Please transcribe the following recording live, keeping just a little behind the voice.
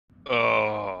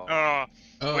Oh, Oh,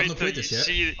 Oh, I've not played this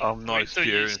yet. I'm not wait till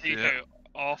you experienced see yet. how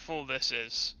awful this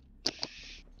is.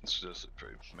 It's just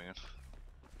pretty, man.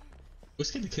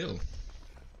 What's getting the kill?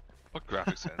 What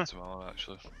graphics settings am I on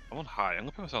actually? I'm on high. I'm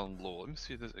gonna put myself on low. Let me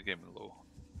see this again in low.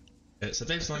 It's a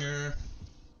dive slinger.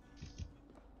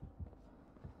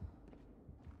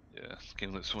 Yeah, this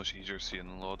game looks so much easier seeing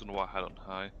than low. I don't know why I had it on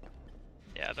high.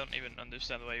 Yeah, I don't even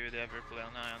understand why you would ever play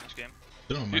on high on this game.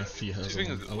 I don't know, my feet has See,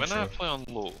 on when I ultra. play on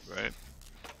low, right?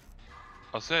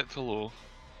 I'll set it to low,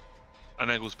 and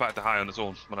then it goes back to high on its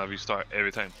own when I restart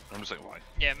every time. I'm just like, why?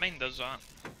 Yeah, mine does that.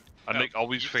 And Well, like,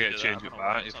 always used forget do to that, change I it don't know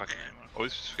why back it's if I not can. doing it anymore.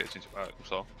 Always just forget to change it back.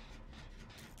 So.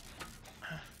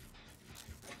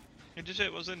 Did you say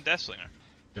it was in Deathslinger?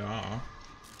 Yeah.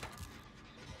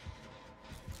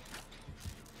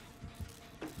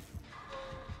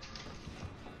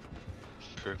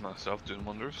 Prove myself doing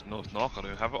wonders. No, it's not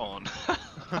gonna have it on.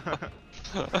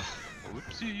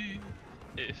 Whoopsie.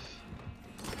 If.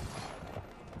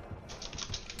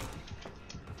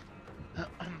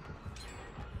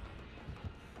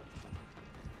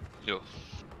 Yo,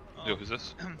 yo, who's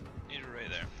this? He's right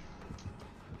there.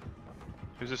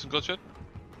 Who's this in Glitchhead?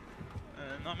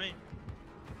 Not me.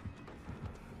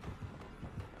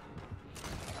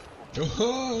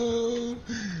 Oh!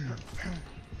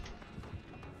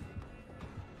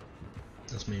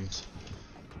 That's memes.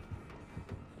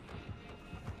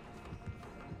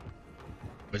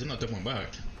 But he's not did one back.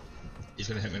 He's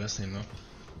gonna hit me this time though.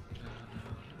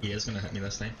 He is gonna hit me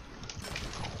this time.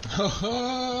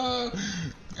 Oh!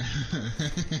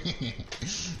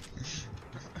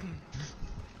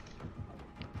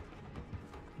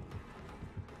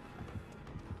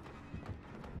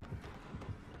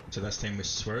 So this time we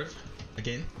swerve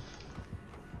again.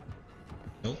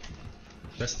 Nope.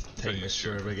 This time we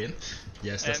swerve again.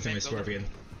 Yes, this time we swerve again.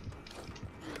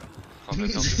 You're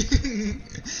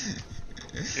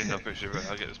not pretty sure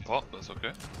I'll get this pot, that's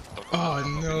okay. Oh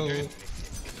no!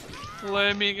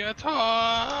 Let me get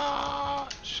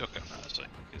touch! Okay.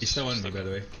 He's still on me, by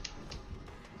the way.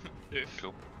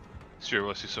 Cool. Sure,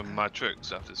 we'll see some mad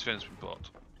tricks after this fence been blocked.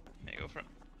 Yeah, go for it.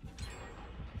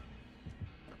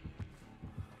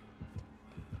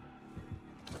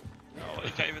 Oh,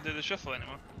 you can't even do the shuffle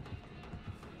anymore.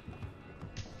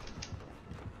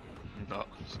 No.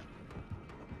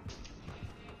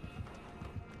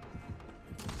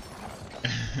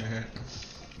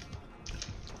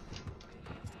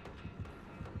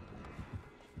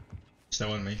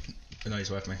 Still on me. No, he's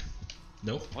with me.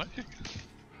 Nope. What?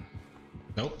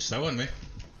 Nope, still on me.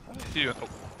 Here. Oh.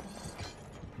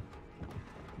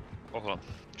 Oh, hold on.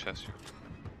 Chest you.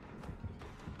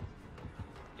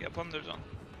 You got blunders on?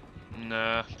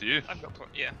 Nah, do you? I've got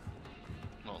yeah.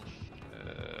 No.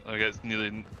 I guess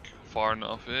nearly far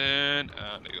enough in, and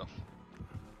there you go.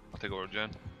 I'll take over Jen.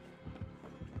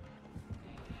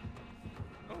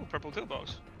 Oh, purple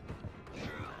toolbox.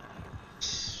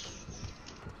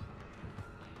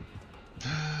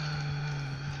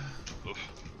 Oof.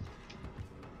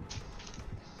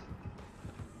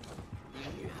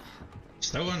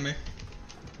 Still on me.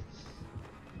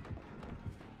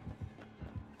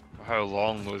 For how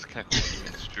long those can't go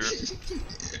in Stuart?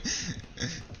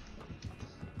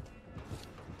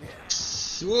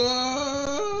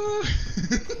 Whoa!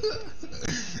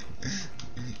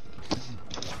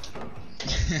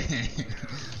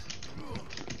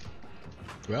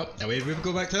 Well, away we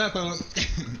go back to that point.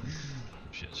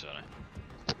 Shit, sorry.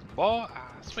 Boy,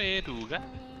 I swear to God.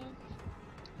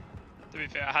 To be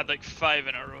fair, I had like 5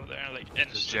 in a row there, like This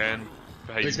is instant. Jen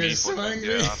behind This me. guy's so What can I angry.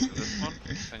 get after this one?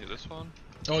 Can I get this one?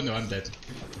 Oh no, I'm dead.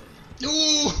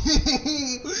 Oh!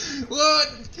 What?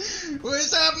 What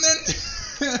is happening?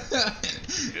 I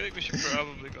feel like we should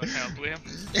probably go and help Liam.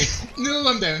 No,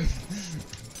 I'm down.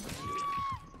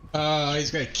 Oh, he's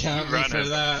gonna camp me Ran for out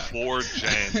that. 4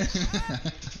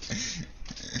 gens.